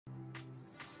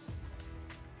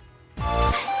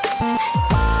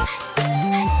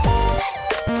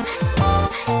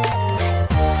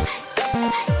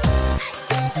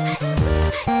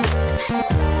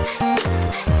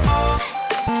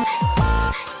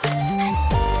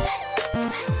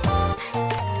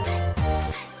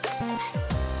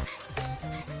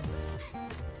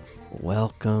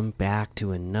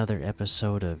to another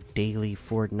episode of Daily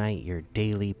Fortnite, your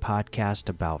daily podcast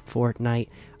about Fortnite.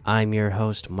 I'm your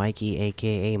host, Mikey,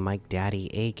 aka Mike Daddy,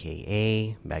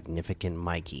 aka Magnificent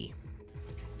Mikey.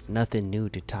 Nothing new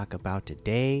to talk about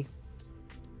today.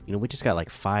 You know, we just got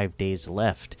like 5 days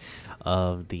left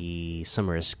of the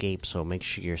summer escape, so make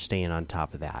sure you're staying on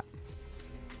top of that.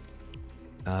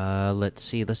 Let's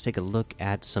see. Let's take a look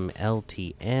at some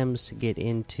LTMs to get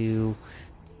into.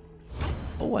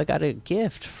 Oh, I got a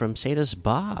gift from Sada's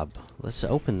Bob. Let's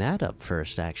open that up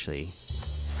first, actually.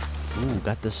 Ooh,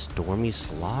 got the Stormy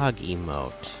Slog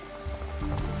emote.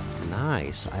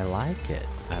 Nice. I like it.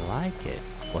 I like it.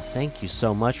 Well, thank you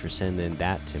so much for sending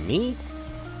that to me.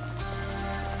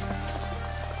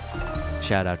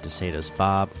 Shout out to Sada's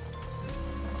Bob.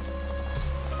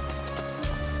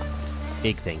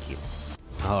 Big thank you.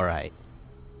 All right.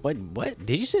 What?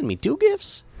 Did you send me 2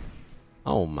 gifts?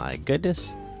 Oh my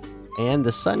goodness. And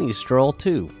the Sunny Stroll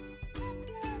too.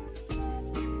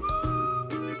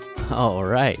 All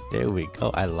right, there we go.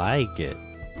 I like it.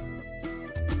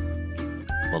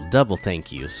 Well, double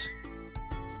thank yous.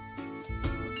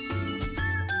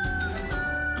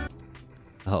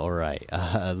 All right,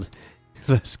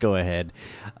 let's go ahead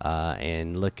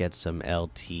and look at some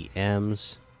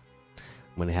LTMs.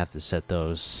 I'm gonna have to set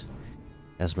those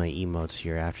as my emotes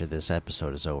here after this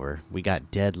episode is over. We got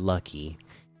Dead Lucky.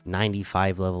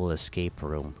 95 level escape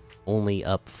room, only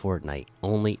up Fortnite,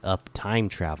 only up time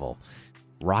travel,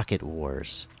 Rocket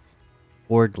Wars,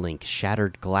 Board Link,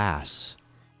 Shattered Glass,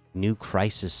 New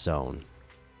Crisis Zone,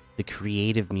 the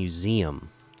Creative Museum,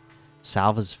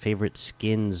 Salva's favorite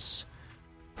skins,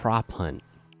 Prop Hunt,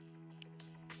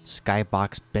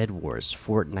 Skybox Bed Wars,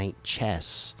 Fortnite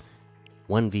Chess,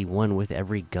 1v1 with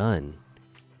every gun.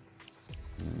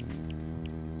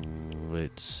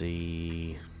 Let's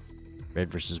see. Red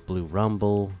vs. Blue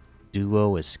Rumble,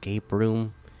 Duo Escape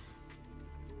Room,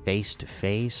 Face to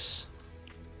Face,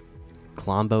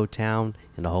 Clombo Town,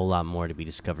 and a whole lot more to be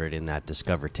discovered in that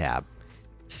Discover tab.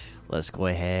 Let's go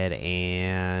ahead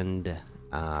and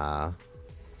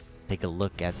take a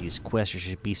look at these quests. There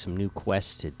should be some new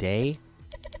quests today.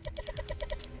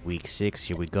 Week 6,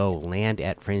 here we go. Land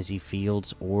at Frenzy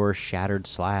Fields or Shattered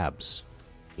Slabs.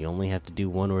 You only have to do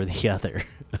one or the other.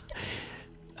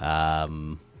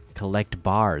 Collect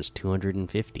bars,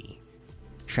 250.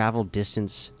 Travel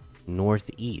distance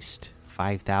northeast,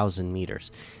 5,000 meters.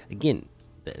 Again,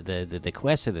 the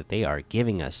quests that they are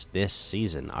giving us this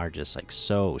season are just like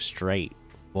so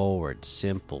straightforward,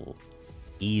 simple,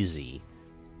 easy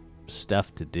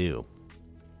stuff to do.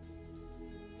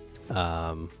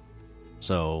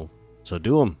 So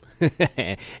do them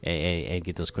and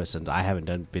get those questions. I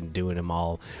haven't been doing them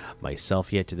all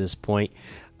myself yet to this point,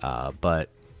 but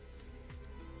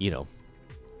you know,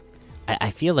 I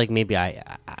feel like maybe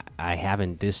I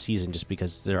haven't this season just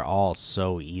because they're all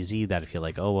so easy that I feel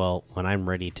like, oh well, when I'm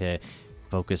ready to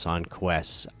focus on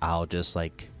quests, I'll just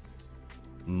like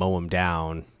mow them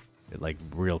down like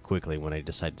real quickly when I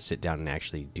decide to sit down and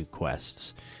actually do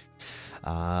quests.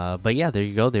 But yeah, there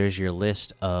you go. There's your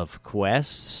list of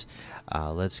quests.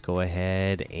 Let's go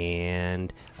ahead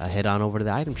and head on over to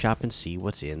the item shop and see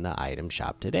what's in the item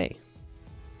shop today.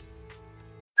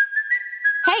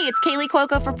 Hey, it's Kaylee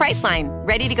Cuoco for Priceline.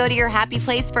 Ready to go to your happy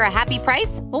place for a happy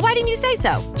price? Well, why didn't you say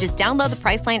so? Just download the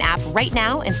Priceline app right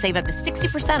now and save up to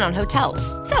 60% on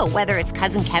hotels. So whether it's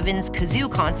Cousin Kevin's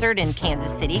Kazoo Concert in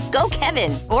Kansas City, go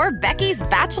Kevin, or Becky's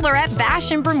Bachelorette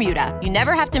Bash in Bermuda, you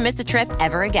never have to miss a trip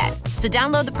ever again. So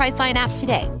download the Priceline app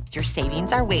today. Your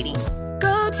savings are waiting.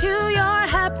 Go to your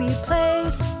happy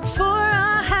place for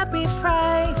a happy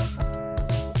price.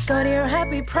 Go to your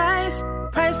happy price,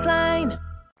 Priceline.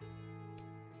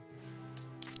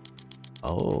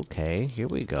 Okay, here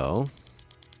we go.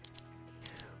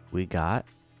 We got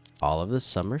all of the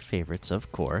summer favorites,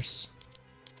 of course.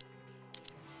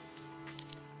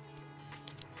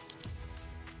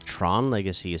 Tron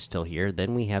Legacy is still here.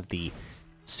 Then we have the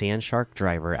Sand Shark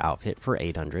Driver outfit for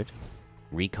 800,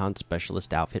 Recon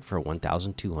Specialist outfit for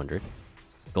 1,200,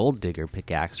 Gold Digger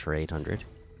pickaxe for 800,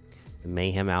 the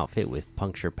Mayhem outfit with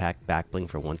Puncture Pack backbling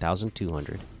for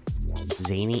 1,200,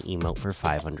 Zany emote for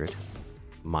 500.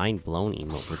 Mind Blown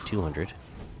emote for 200.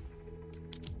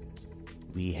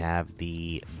 We have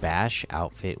the Bash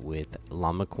outfit with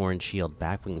Llamacorn Shield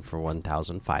backbling for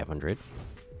 1,500.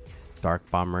 Dark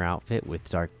Bomber outfit with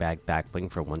Dark Bag backbling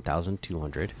for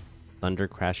 1,200. Thunder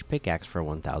Crash pickaxe for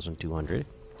 1,200.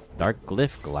 Dark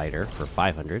Glyph glider for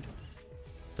 500.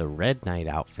 The Red Knight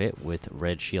outfit with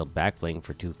Red Shield backbling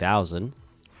for 2,000.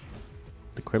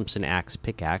 The Crimson Axe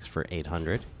pickaxe for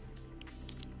 800.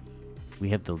 We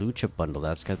have the Lucha bundle.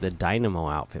 That's got the Dynamo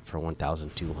outfit for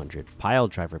 1,200, Pile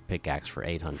Driver pickaxe for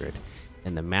 800,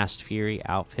 and the Masked Fury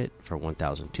outfit for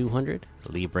 1,200,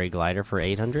 Libre glider for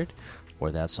 800.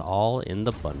 Or that's all in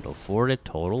the bundle for a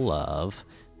total of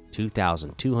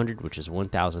 2,200, which is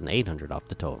 1,800 off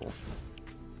the total.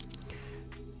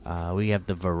 We have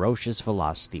the Ferocious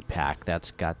Velocity pack. That's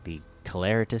got the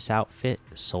Caleritus outfit,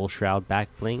 Soul Shroud back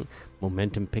bling,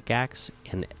 Momentum pickaxe,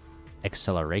 and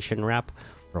Acceleration wrap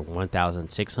for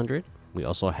 1,600. We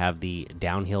also have the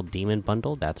Downhill Demon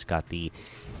bundle. That's got the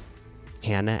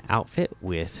Hannah outfit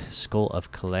with Skull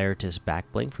of Caleritus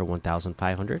back bling for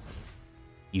 1,500.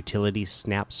 Utility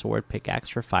Snap Sword pickaxe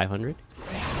for 500.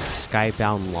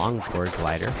 Skybound Longboard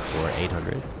glider for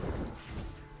 800.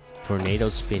 Tornado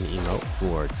Spin emote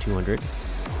for 200.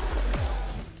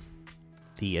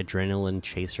 The Adrenaline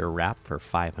Chaser wrap for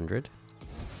 500.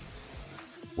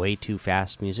 Way Too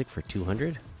Fast music for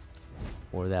 200.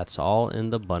 Or that's all in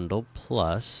the bundle,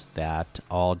 plus that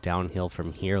all downhill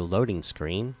from here loading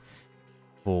screen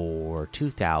for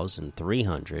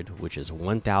 2,300, which is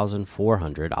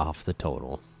 1,400 off the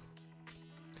total.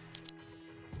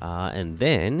 And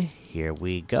then here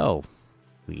we go.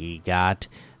 We got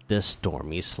the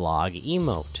Stormy Slog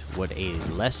emote. What a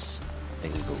less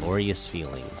than glorious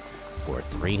feeling for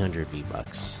 300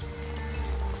 V-Bucks.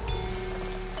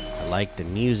 I like the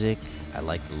music. I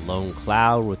like the lone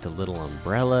cloud with the little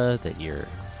umbrella that you're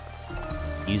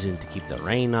using to keep the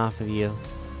rain off of you.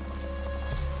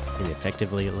 And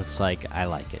effectively, it looks like I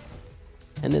like it.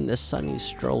 And then the Sunny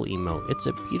Stroll emote. It's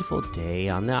a beautiful day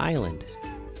on the island.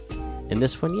 And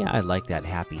this one, yeah, I like that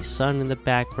happy sun in the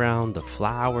background, the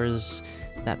flowers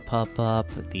that pop up,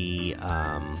 the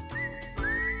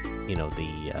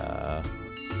the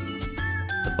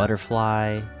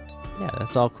butterfly. Yeah,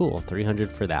 that's all cool. 300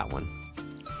 for that one.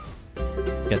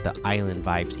 Got the Island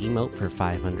Vibes emote for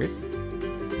 500.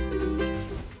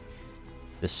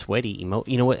 The Sweaty emote.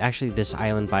 You know what? Actually, this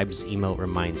Island Vibes emote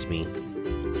reminds me,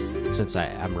 since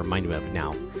I'm reminded of it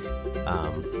now.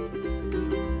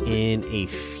 In a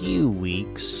few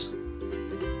weeks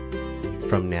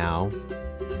from now,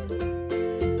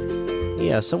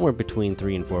 yeah, somewhere between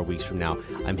 3 and 4 weeks from now,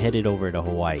 I'm headed over to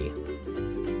Hawaii.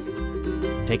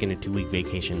 Taking a 2-week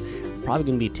vacation. Probably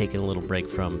going to be taking a little break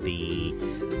from the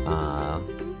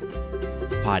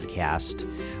podcast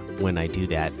when I do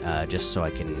that, just so I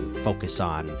can focus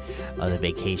on the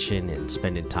vacation and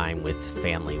spending time with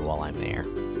family while I'm there.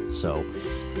 So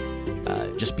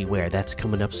just beware, that's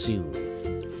coming up soon.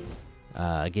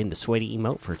 Again, the Sweaty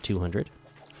emote for 200.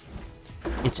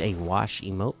 It's a Wash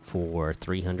emote for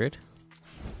 300.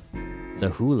 The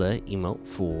Hula emote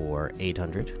for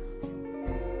 800.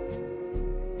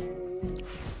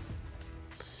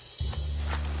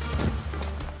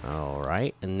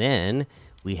 Alright, and then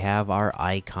we have our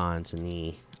icons in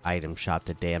the item shop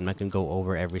today. I'm not going to go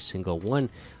over every single one,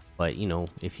 but you know,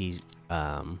 if you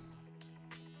are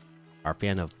a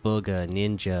fan of Booga,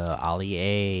 Ninja, Ali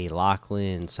A,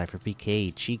 Lachlan, Cypher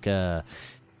PK, Chica,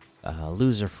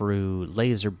 Loser Fruit,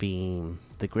 Laser Beam,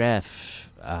 the Gref,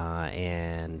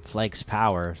 and Flex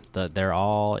Power, they're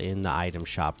all in the item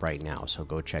shop right now, so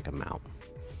go check them out.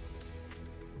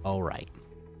 Alright.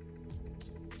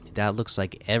 That looks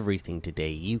like everything today.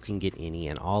 You can get any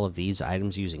and all of these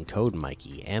items using code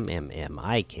Mikey,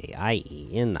 MMMIKIE,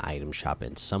 in the item shop,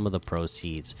 and some of the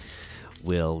proceeds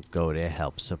will go to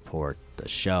help support the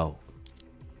show.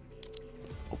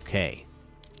 Okay.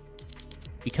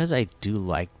 Because I do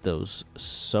like those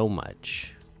so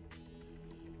much,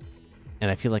 and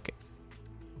I feel like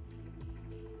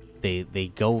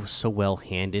they go so well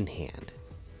hand in hand,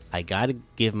 I gotta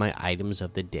give my items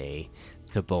of the day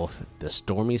to both the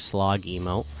Stormy Slog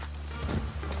emote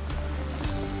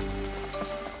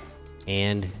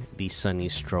and the Sunny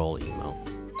Stroll emote.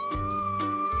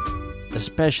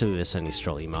 Especially the Sunny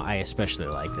Stroll emote. I especially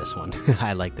like this one.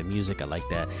 I like the music. I like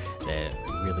the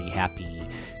really happy,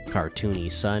 cartoony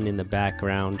sun in the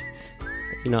background.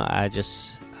 You know, I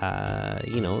just,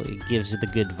 it gives it the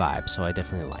good vibe, so I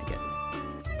definitely like it.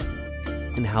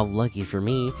 And how lucky for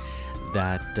me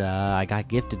that I got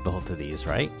gifted both of these,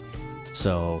 right?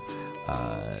 So,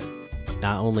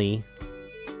 not only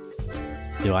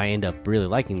do I end up really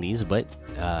liking these, but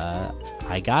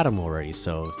I got them already,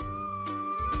 so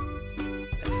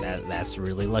that's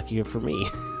really lucky for me.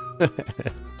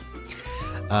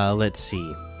 Let's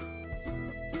see.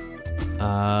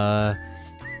 But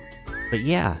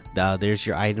yeah, there's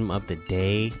your item of the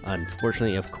day.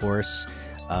 Unfortunately, of course,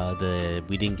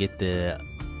 we didn't get the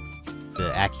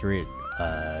accurate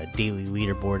daily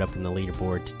leaderboard up in the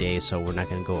leaderboard today, so we're not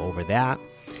going to go over that.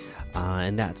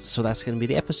 And that's going to be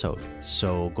the episode.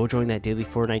 So go join that daily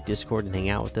Fortnite Discord and hang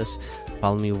out with us.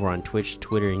 Follow me over on Twitch,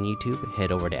 Twitter, and YouTube.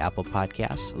 Head over to Apple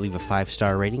Podcasts, leave a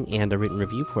 5-star rating and a written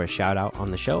review for a shout out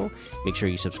on the show. Make sure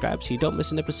you subscribe so you don't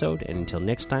miss an episode. And until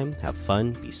next time, have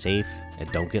fun, be safe,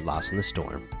 and don't get lost in the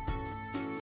storm.